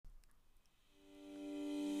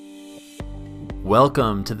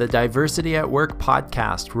Welcome to the Diversity at Work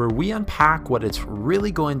podcast, where we unpack what it's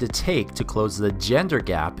really going to take to close the gender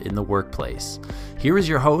gap in the workplace. Here is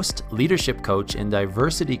your host, leadership coach, and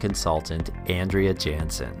diversity consultant, Andrea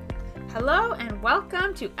Jansen. Hello and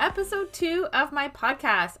welcome to episode 2 of my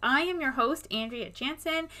podcast. I am your host, Andrea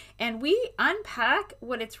Jansen, and we unpack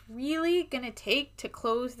what it's really going to take to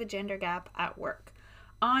close the gender gap at work.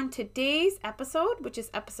 On today's episode, which is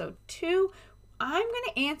episode 2, I'm going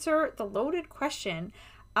to answer the loaded question,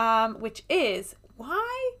 which is,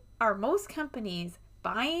 why are most companies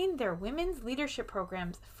buying their women's leadership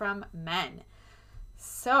programs from men?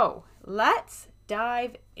 So let's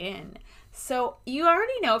dive in. So you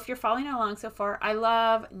already know, if you're following along so far, I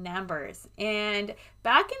love numbers. And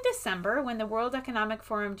back in December, when the World Economic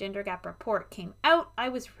Forum Gender Gap Report came out, I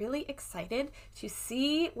was really excited to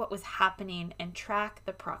see what was happening and track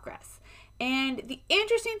the progress. And the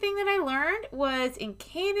interesting thing that I learned was in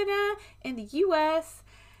Canada and the US,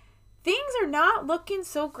 things are not looking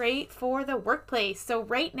so great for the workplace. So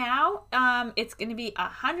right now, it's going to be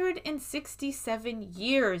 167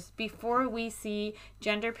 years before we see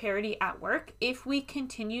gender parity at work if we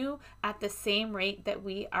continue at the same rate that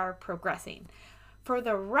we are progressing. For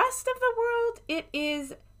the rest of the world, it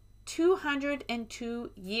is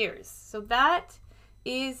 202 years. So that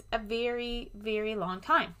is a very, very long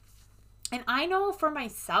time. And I know for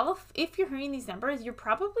myself, if you're hearing these numbers, you're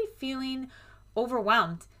probably feeling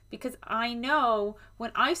overwhelmed. Because I know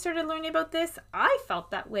when I started learning about this, I felt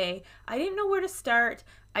that way. I didn't know where to start.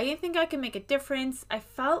 I didn't think I could make a difference. I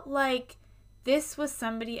felt like this was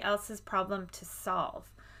somebody else's problem to solve.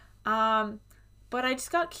 But I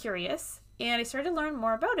just got curious and I started to learn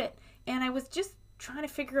more about it. And I was just trying to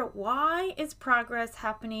figure out, why is progress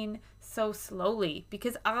happening so slowly?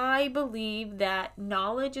 Because I believe that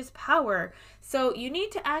knowledge is power. So you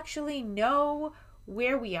need to actually know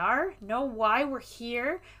where we are, know why we're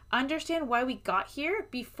here, understand why we got here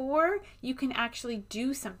before you can actually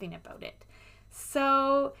do something about it.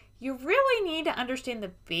 So you really need to understand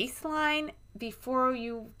the baseline before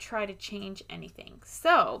you try to change anything.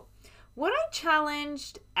 So what I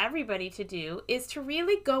challenged everybody to do is to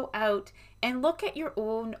really go out and look at your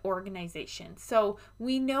own organization. So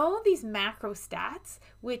we know these macro stats,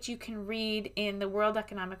 which you can read in the World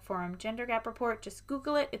Economic Forum Gender Gap Report. Just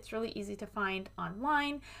Google it. It's really easy to find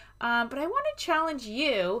online. But I want to challenge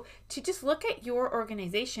you to just look at your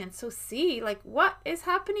organization. So see, like, what is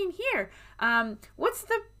happening here? What's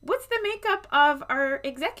the makeup of our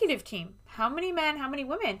executive team? How many men, how many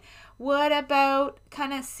women? What about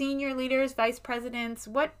kind of senior leaders, vice presidents?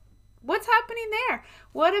 What's happening there?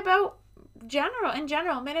 What about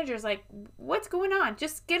general managers? Like, what's going on?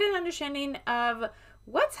 Just get an understanding of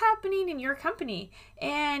what's happening in your company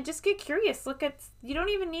and just get curious. You don't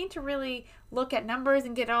even need to really look at numbers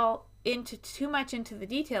and get all into too much into the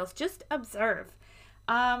details. Just observe.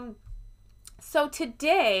 So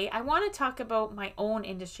today I want to talk about my own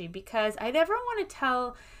industry, because I never want to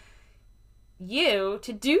tell you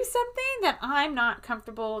to do something that I'm not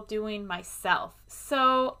comfortable doing myself.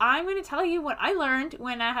 So I'm going to tell you what I learned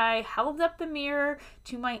when I held up the mirror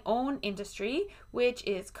to my own industry, which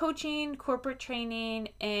is coaching, corporate training,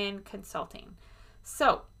 and consulting.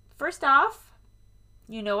 So first off,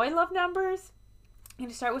 you know I love numbers. I'm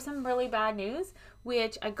going to start with some really bad news,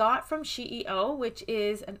 which I got from SheEO, which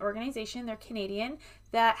is an organization, they're Canadian,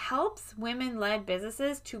 that helps women-led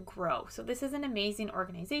businesses to grow. So this is an amazing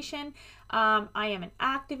organization. I am an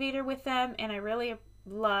activator with them, and I really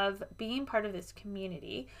love being part of this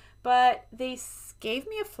community. But they gave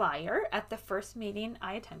me a flyer at the first meeting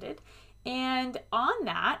I attended, and on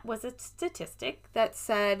that was a statistic that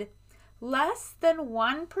said less than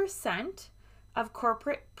 1% of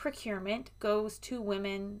corporate procurement goes to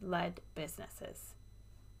women-led businesses.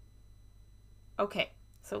 Okay,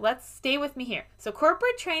 so let's stay with me here. So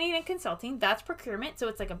corporate training and consulting, that's procurement. So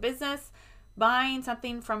it's like a business buying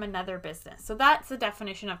something from another business. So that's the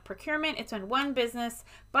definition of procurement. It's when one business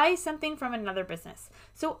buys something from another business.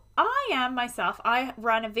 So I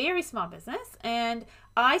run a very small business and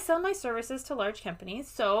I sell my services to large companies.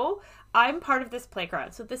 So I'm part of this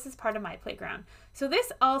playground. So this is part of my playground. So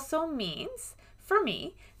this also means for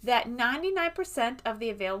me that 99% of the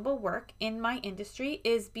available work in my industry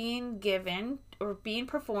is being given or being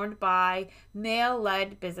performed by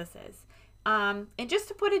male-led businesses. And just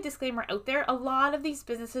to put a disclaimer out there, a lot of these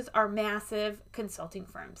businesses are massive consulting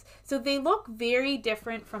firms. So they look very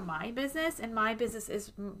different from my business, and my business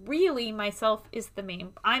is really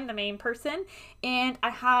I'm the main person, and I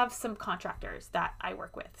have some contractors that I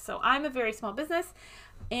work with. So I'm a very small business,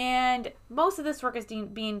 and most of this work is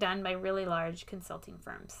being done by really large consulting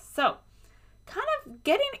firms. So kind of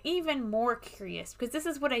getting even more curious, because this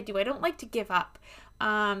is what I do. I don't like to give up.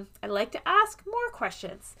 I like to ask more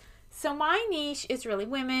questions. So my niche is really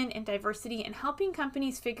women and diversity and helping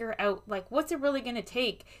companies figure out like what's it really going to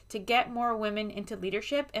take to get more women into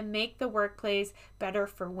leadership and make the workplace better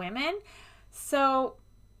for women. So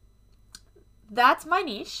that's my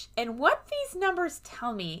niche. And what these numbers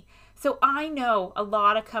tell me, so I know a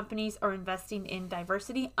lot of companies are investing in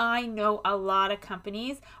diversity. I know a lot of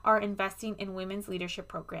companies are investing in women's leadership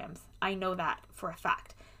programs. I know that for a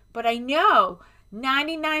fact. But I know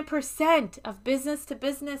 99% of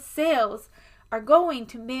business-to-business sales are going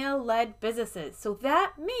to male-led businesses. So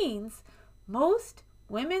that means most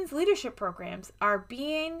women's leadership programs are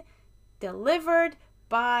being delivered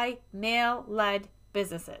by male-led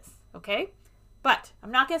businesses, okay? But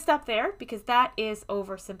I'm not going to stop there because that is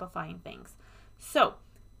oversimplifying things. So,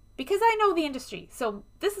 because I know the industry, so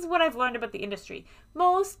this is what I've learned about the industry.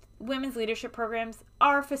 Most women's leadership programs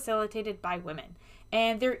are facilitated by women.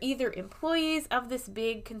 And they're either employees of this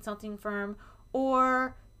big consulting firm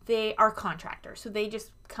or they are contractors. So they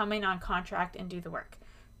just come in on contract and do the work.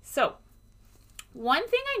 So one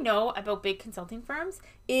thing I know about big consulting firms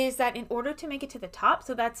is that in order to make it to the top,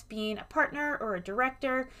 so that's being a partner or a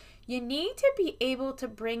director, you need to be able to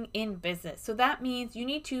bring in business. So that means you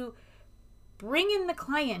need to bring in the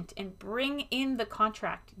client and bring in the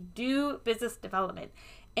contract, do business development.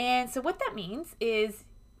 And so what that means is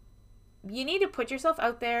you need to put yourself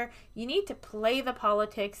out there, you need to play the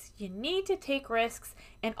politics, you need to take risks,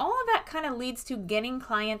 and all of that kind of leads to getting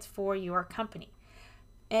clients for your company.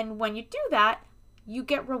 And when you do that, you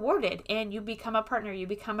get rewarded and you become a partner, you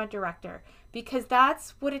become a director, because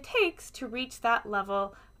that's what it takes to reach that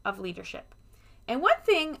level of leadership. And one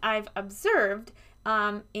thing I've observed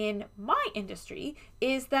in my industry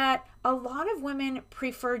is that a lot of women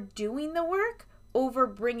prefer doing the work over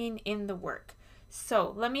bringing in the work.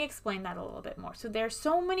 So let me explain that a little bit more. So there are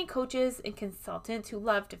so many coaches and consultants who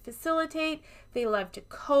love to facilitate, they love to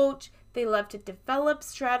coach, they love to develop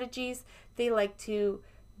strategies, they like to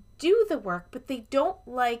do the work, but they don't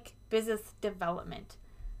like business development.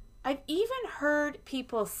 I've even heard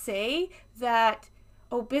people say that,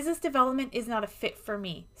 oh, business development is not a fit for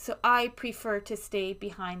me, so I prefer to stay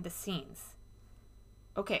behind the scenes.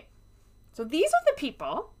 Okay, so these are the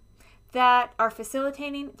people that are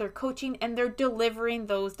facilitating, they're coaching, and they're delivering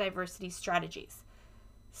those diversity strategies.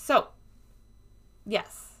 So,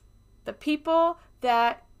 yes, the people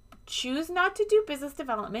that choose not to do business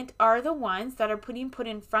development are the ones that are put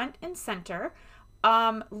in front and center,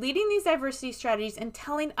 leading these diversity strategies and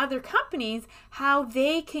telling other companies how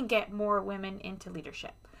they can get more women into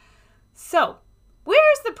leadership. So,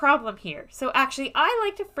 where's the problem here? So actually, I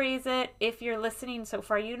like to phrase it, if you're listening so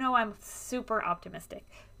far, you know I'm super optimistic.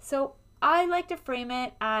 So I like to frame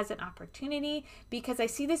it as an opportunity because I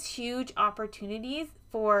see this huge opportunities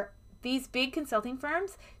for these big consulting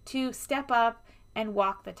firms to step up and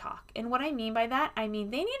walk the talk. And what I mean by that, I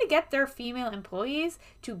mean they need to get their female employees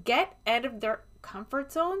to get out of their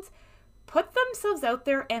comfort zones, put themselves out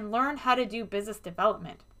there and learn how to do business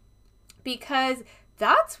development. Because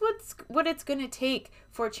that's what it's going to take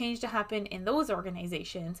for change to happen in those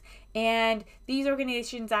organizations. And these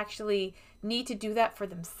organizations actually need to do that for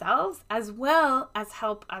themselves as well as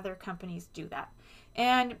help other companies do that.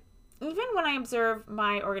 And even when I observe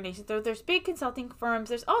my organization, there's big consulting firms,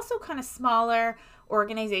 there's also kind of smaller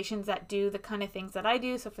organizations that do the kind of things that I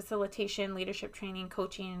do. So facilitation, leadership training,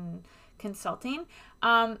 coaching, consulting.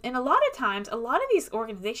 And a lot of times, a lot of these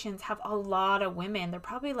organizations have a lot of women. They're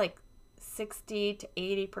probably like 60 to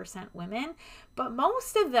 80% women, but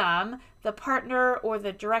most of them, the partner or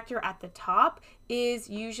the director at the top is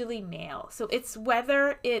usually male. So it's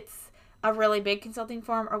whether it's a really big consulting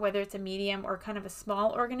firm or whether it's a medium or kind of a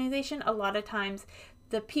small organization, a lot of times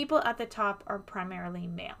the people at the top are primarily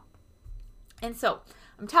male. And so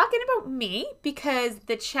I'm talking about me because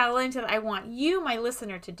the challenge that I want you, my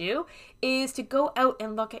listener, to do is to go out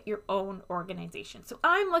and look at your own organization. So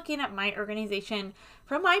I'm looking at my organization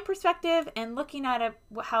from my perspective and looking at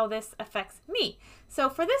how this affects me.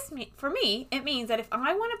 So for me, it means that if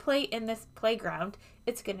I want to play in this playground,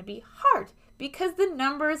 it's going to be hard because the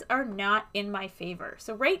numbers are not in my favor.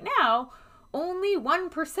 So right now, only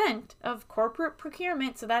 1% of corporate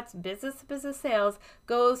procurement, so that's business-to-business sales,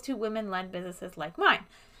 goes to women-led businesses like mine.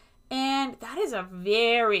 And that is a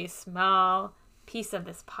very small piece of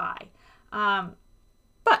this pie.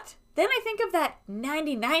 But then I think of that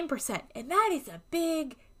 99%, and that is a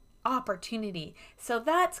big opportunity. So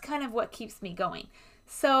that's kind of what keeps me going.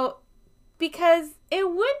 So because it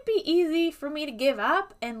would be easy for me to give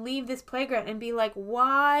up and leave this playground and be like,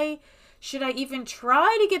 why Should I even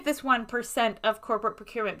try to get this 1% of corporate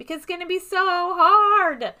procurement? Because it's going to be so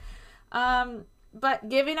hard. But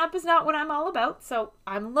giving up is not what I'm all about. So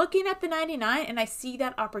I'm looking at the 99 and I see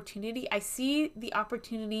that opportunity. I see the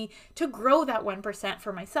opportunity to grow that 1%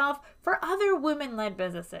 for myself, for other women-led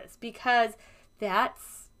businesses, because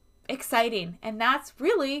that's exciting. And that's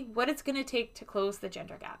really what it's going to take to close the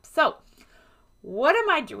gender gap. So what am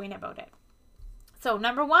I doing about it? So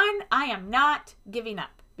number one, I am not giving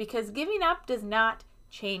up, because giving up does not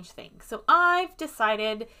change things. So I've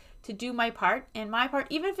decided to do my part, and my part,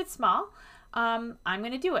 even if it's small, I'm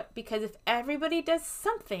going to do it, because if everybody does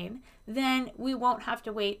something, then we won't have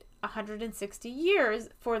to wait 160 years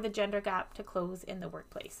for the gender gap to close in the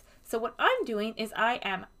workplace. So what I'm doing is I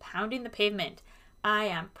am pounding the pavement. I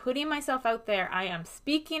am putting myself out there. I am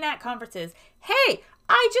speaking at conferences. Hey,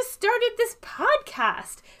 I just started this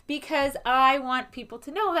podcast because I want people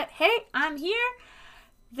to know that, hey, I'm here.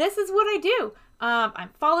 This is what I do. I'm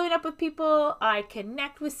following up with people. I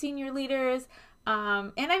connect with senior leaders.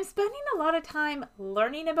 And I'm spending a lot of time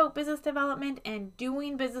learning about business development and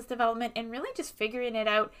doing business development and really just figuring it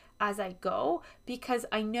out as I go, because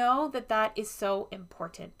I know that that is so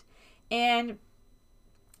important. And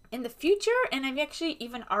in the future, and I've actually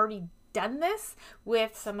even already done this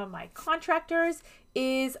with some of my contractors,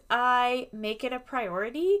 is I make it a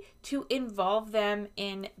priority to involve them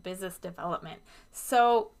in business development.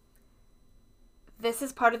 So this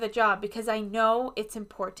is part of the job, because I know it's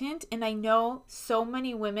important, and I know so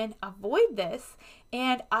many women avoid this,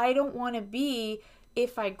 and I don't want to be,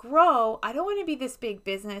 if I grow, I don't want to be this big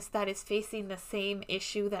business that is facing the same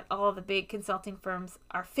issue that all the big consulting firms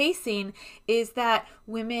are facing, is that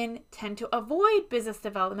women tend to avoid business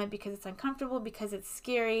development because it's uncomfortable, because it's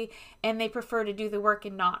scary, and they prefer to do the work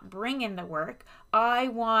and not bring in the work. I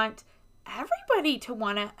want everybody to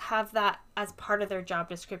want to have that as part of their job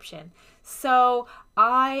description. So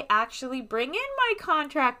I actually bring in my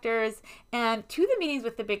contractors and to the meetings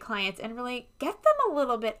with the big clients and really get them a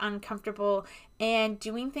little bit uncomfortable and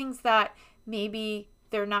doing things that maybe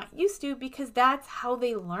they're not used to, because that's how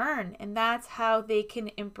they learn, and that's how they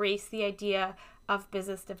can embrace the idea of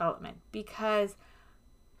business development. Because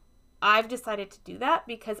I've decided to do that,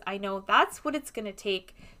 because I know that's what it's going to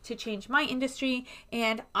take to change my industry,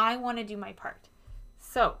 and I want to do my part.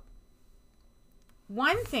 So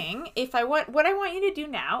one thing, what I want you to do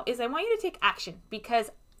now is I want you to take action, because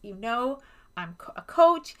you know I'm a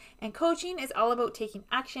coach, and coaching is all about taking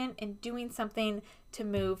action and doing something to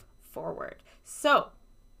move forward. So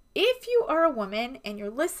if you are a woman and you're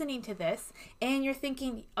listening to this and you're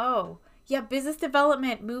thinking, oh, yeah, business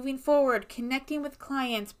development, moving forward, connecting with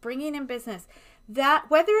clients, bringing in business, that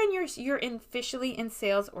whether you're officially in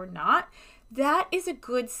sales or not, that is a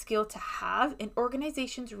good skill to have, and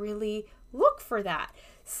organizations really look for that.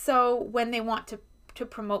 So when they want to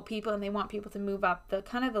promote people and they want people to move up the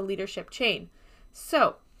kind of the leadership chain.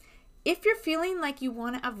 So if you're feeling like you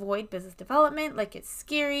want to avoid business development, like it's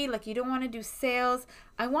scary, like you don't want to do sales,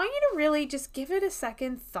 I want you to really just give it a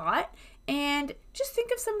second thought and just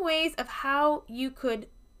think of some ways of how you could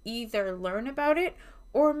either learn about it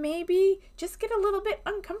or maybe just get a little bit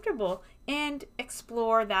uncomfortable and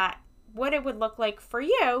explore that, what it would look like for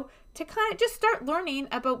you to kind of just start learning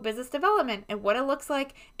about business development and what it looks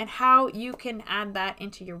like and how you can add that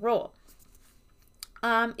into your role.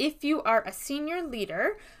 If you are a senior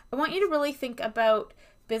leader, I want you to really think about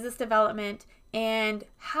business development and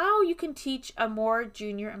how you can teach a more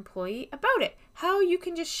junior employee about it. How you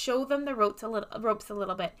can just show them the ropes a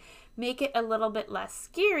little bit. Make it a little bit less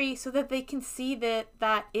scary so that they can see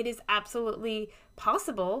that it is absolutely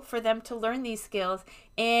possible for them to learn these skills,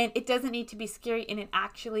 and it doesn't need to be scary, and it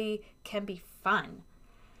actually can be fun.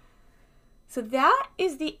 So that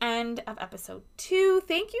is the end of episode 2.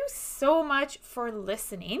 Thank you so much for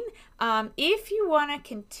listening. If you want to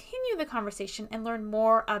continue the conversation and learn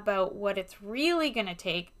more about what it's really going to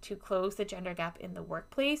take to close the gender gap in the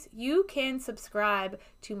workplace, you can subscribe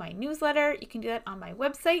to my newsletter. You can do that on my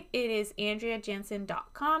website. It is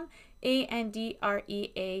AndreaJansen.com,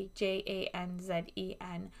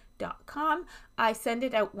 AndreaJanzen.com. I send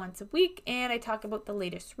it out once a week, and I talk about the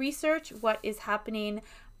latest research, what is happening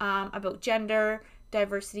about gender,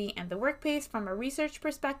 diversity, and the workplace from a research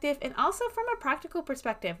perspective, and also from a practical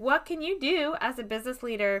perspective. What can you do as a business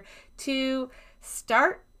leader to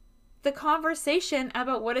start the conversation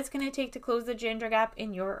about what it's going to take to close the gender gap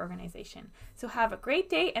in your organization? So have a great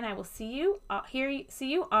day, and I will see you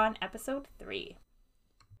on episode 3.